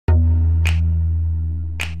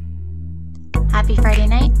Happy Friday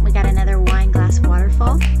night. We got another wine glass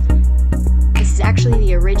waterfall. This is actually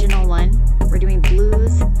the original one. We're doing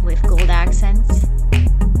blues with gold accents.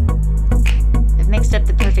 I've mixed up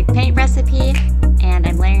the perfect paint recipe and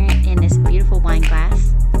I'm layering it in this beautiful wine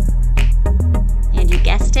glass. And you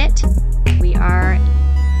guessed it, we are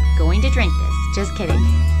going to drink this. Just kidding.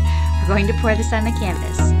 We're going to pour this on the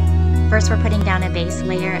canvas. First, we're putting down a base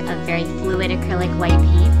layer of very fluid acrylic white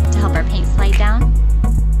paint to help our paint slide down.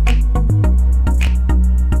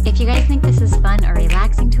 If you guys think this is fun or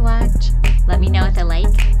relaxing to watch, let me know with a like.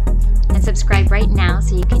 And subscribe right now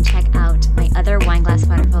so you can check out my other wine glass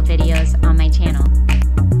waterfall videos on my channel.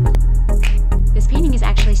 This painting is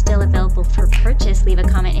actually still available for purchase. Leave a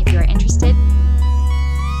comment if you are interested.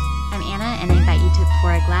 I'm Anna and I invite you to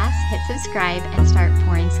pour a glass, hit subscribe, and start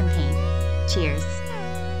pouring some paint. Cheers.